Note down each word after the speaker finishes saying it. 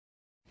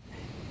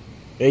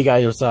Hey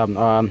guys, what's up?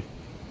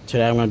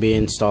 Today I'm going to be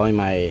installing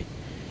my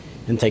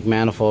intake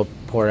manifold,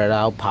 pour it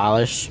out,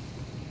 polish,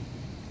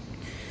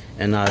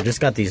 and I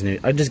just got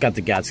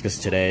the gaskets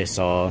today,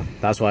 so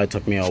that's why it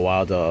took me a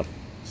while to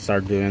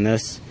start doing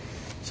this.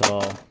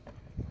 So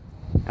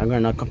I'm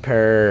going to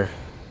compare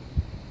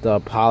the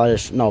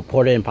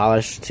poured in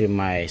polish to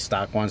my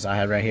stock ones I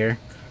have right here.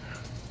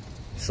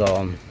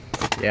 So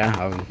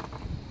yeah,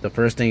 the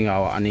first thing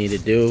I need to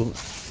do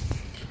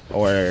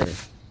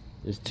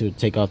is to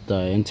take out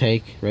the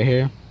intake right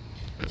here.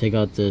 Take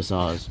out this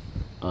what's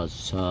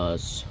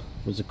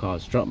it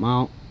called, strut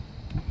mount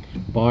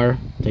bar.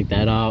 Take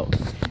that out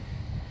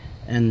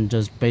and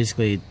just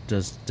basically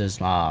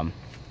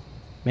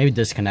maybe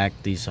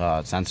disconnect these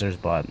sensors,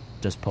 but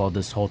just pull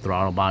this whole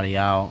throttle body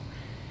out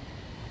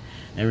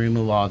and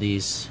remove all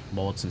these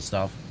bolts and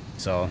stuff.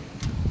 So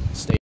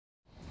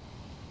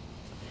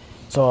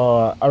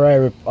I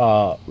already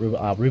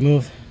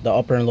removed the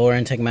upper and lower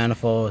intake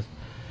manifold,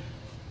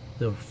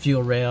 the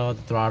fuel rail,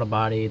 the throttle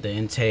body, the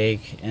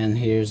intake, and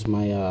here's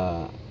my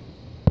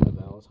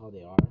valves, how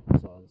they are.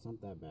 So it's not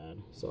that bad,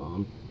 so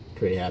I'm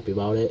pretty happy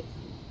about it.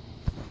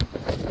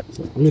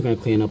 So I'm just gonna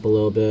clean up a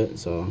little bit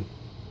so I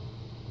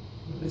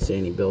don't see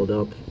any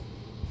buildup.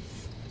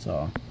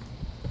 So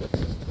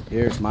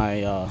here's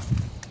my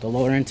the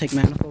lower intake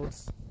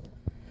manifolds,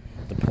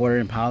 the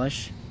poured and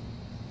polish.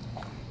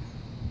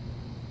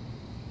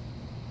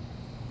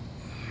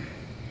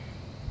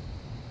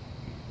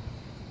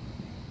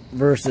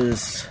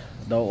 Versus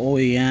the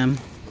OEM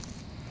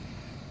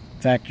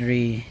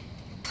factory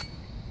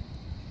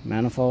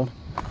manifold.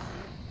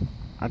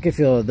 I can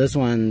feel this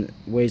one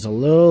weighs a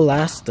little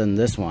less than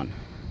this one.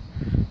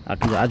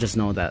 I just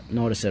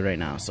notice it right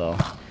now. So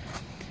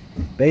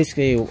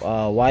basically,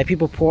 why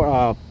people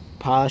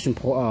polish and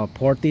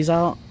port these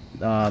out?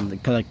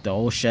 Like the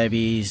old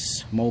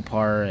Chevys,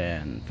 Mopar,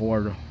 and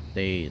Ford,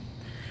 you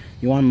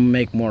want to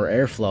make more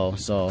airflow.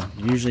 So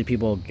usually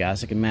people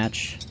gasket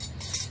match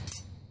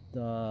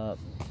the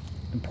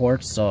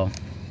ports, so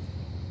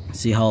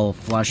see how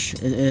flush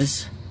it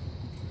is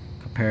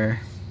compare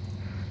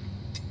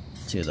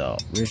to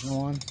the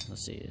original one.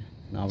 Let's see,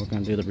 now we're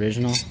gonna do the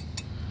original.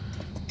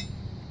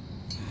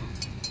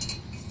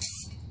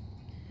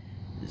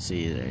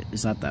 See,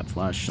 it's not that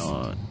flush,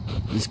 so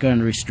it's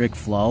gonna restrict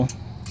flow.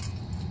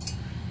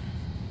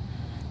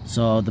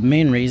 So the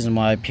main reason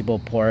why people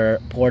pour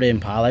in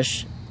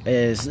polish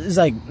is, it's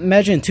like,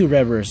 imagine two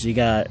rivers. You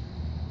got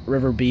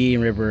river B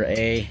and river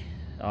A.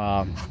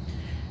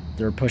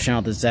 They're pushing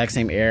out the exact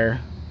same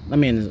air,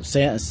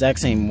 exact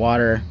same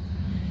water,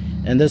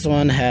 and this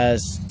one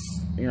has,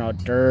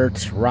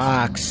 dirt,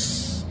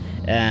 rocks,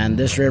 and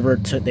this river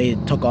they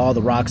took all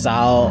the rocks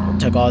out,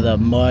 took all the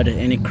mud,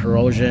 any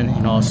corrosion,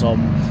 so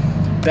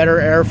better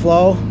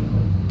airflow,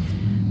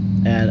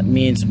 and it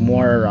means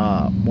more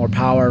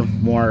power,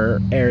 more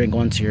air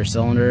going to your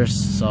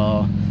cylinders,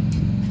 so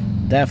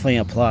definitely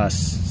a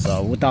plus.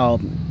 So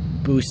without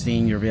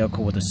boosting your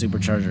vehicle with a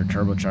supercharger,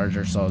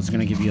 turbocharger, so it's going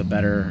to give you a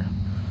better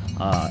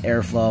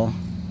airflow,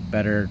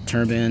 better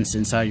turbines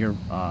inside your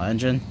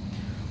engine.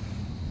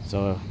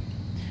 So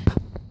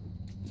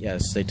yeah,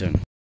 stay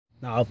tuned.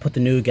 Now I'll put the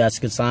new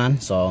gaskets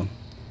on, so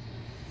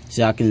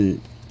see, I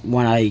can,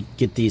 when I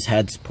get these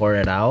heads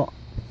poured out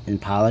and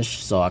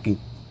polished, so I can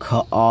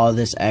cut all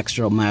this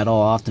extra metal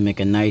off to make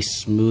a nice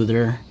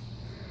smoother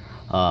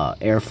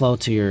airflow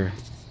to your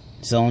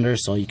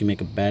cylinders, so you can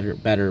make a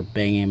better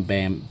bang,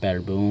 better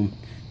boom,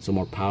 so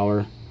more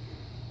power,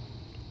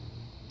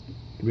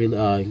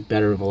 really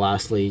better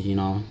velocity,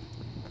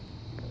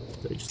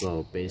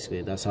 so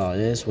basically that's how it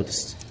is with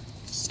this.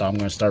 So I'm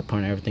going to start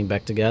putting everything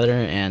back together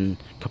and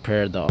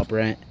compare the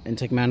upper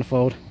intake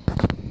manifold.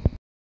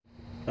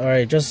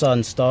 Alright, just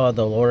install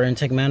the lower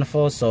intake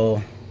manifold.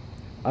 So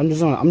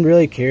I'm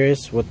really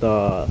curious with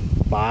the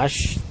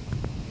Boash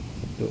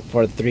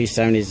for the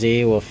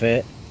 370Z will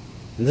fit.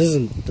 And this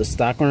is the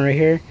stock one right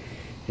here.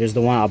 Here's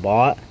the one I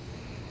bought.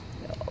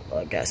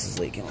 Gas is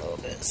leaking a little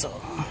bit, so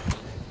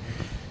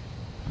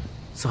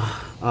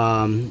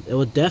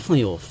it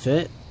definitely will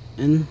fit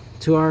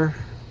into our.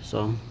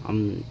 So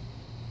I'm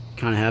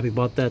kind of happy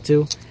about that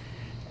too,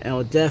 and it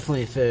will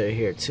definitely fit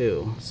here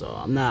too. So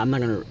I'm not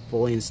gonna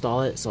fully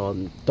install it. So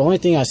the only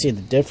thing I see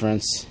the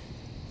difference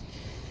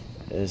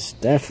is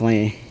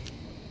definitely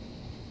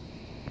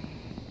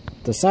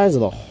the size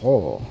of the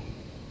hole.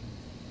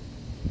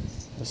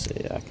 Let's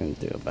see, I can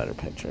do a better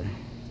picture.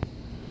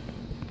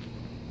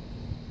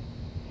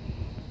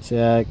 See,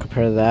 I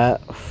compare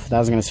that.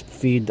 That's going to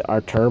feed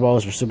our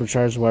turbos or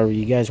superchargers, whatever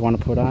you guys want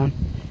to put on.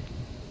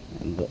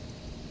 And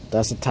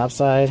that's the top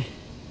side.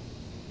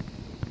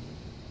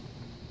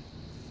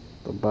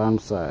 The bottom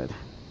side.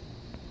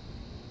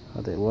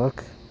 How they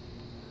look.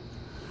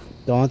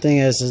 The only thing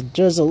is, it's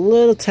just a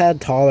little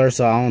tad taller,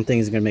 so I don't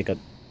think it's going to make a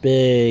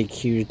big,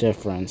 huge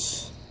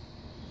difference.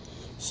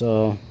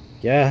 So,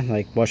 yeah,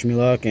 like, watch me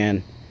look,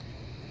 and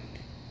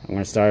I'm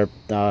going to start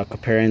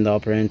comparing the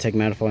upper intake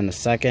manifold in a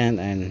second,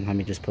 and let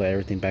me just put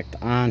everything back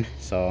on.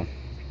 So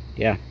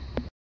yeah,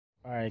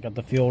 alright, got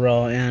the fuel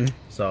rail in,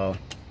 so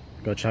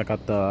go check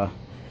out the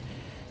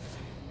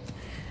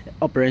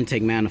upper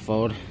intake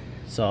manifold.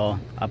 So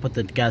I put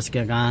the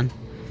gasket on.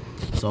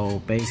 So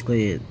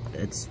basically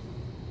it's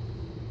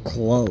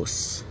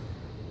close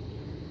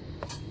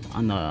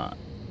on the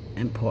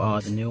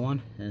import, the new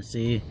one, and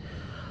see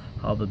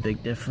how the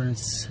big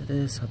difference it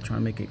is. I'll try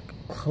to make it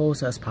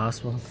close as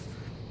possible.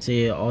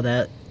 See, all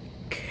that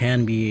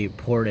can be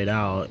ported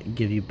out,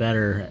 give you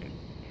better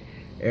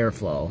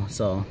airflow.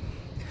 So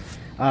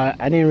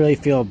I didn't really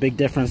feel a big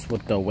difference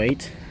with the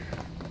weight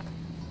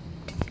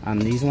on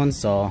these ones.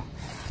 So,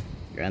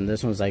 and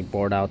this one's like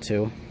bored out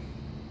too.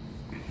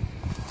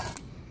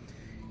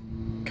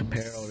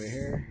 Compare over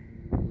here.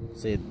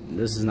 See,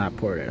 this is not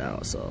ported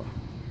out, so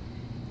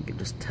you can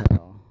just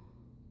tell.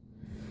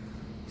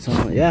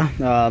 So yeah,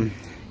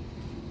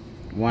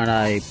 when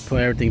I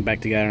put everything back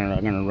together,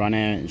 I'm gonna run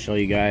it and show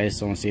you guys.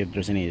 So I want to see if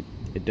there's any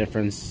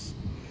difference.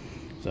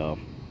 So,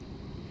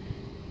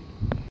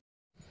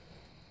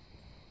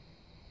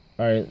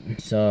 all right,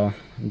 so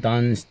I'm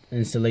done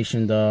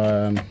installation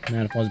the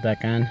manifolds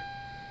back on.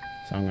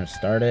 So I'm gonna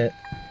start it.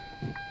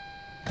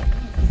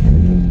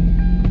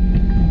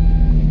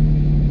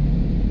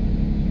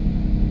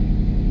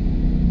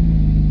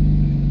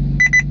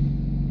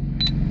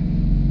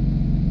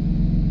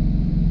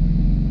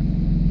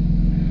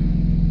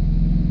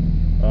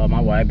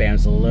 My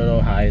wideband's a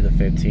little high to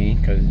 15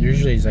 because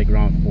usually it's like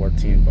around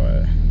 14,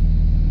 but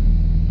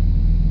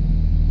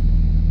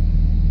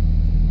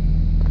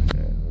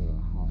okay,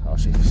 I'll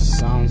show you the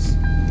sounds.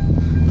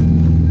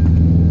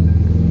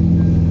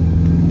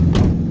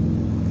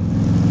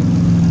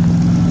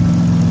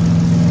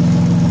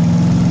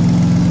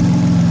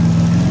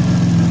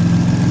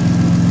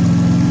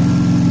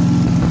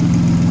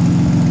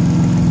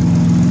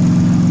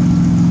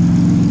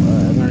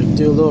 I'm gonna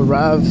do a little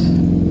rev.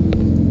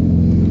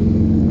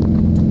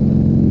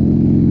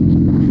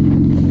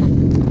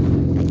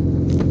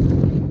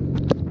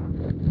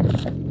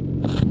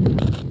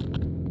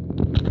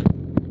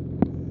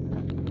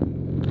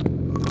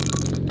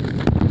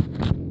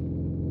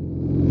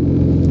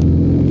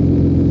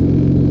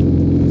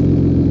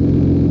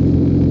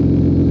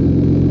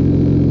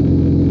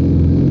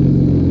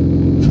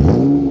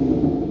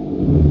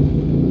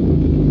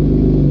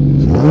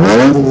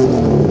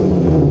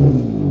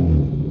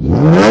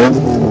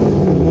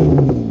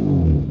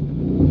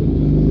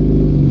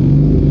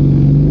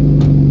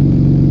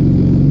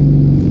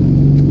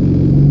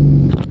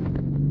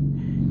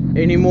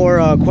 Any more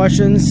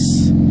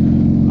questions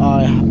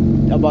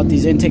about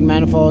these intake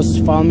manifolds,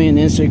 follow me on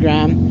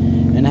Instagram,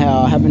 and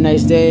have a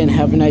nice day and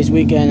have a nice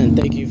weekend, and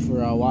thank you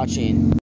for watching.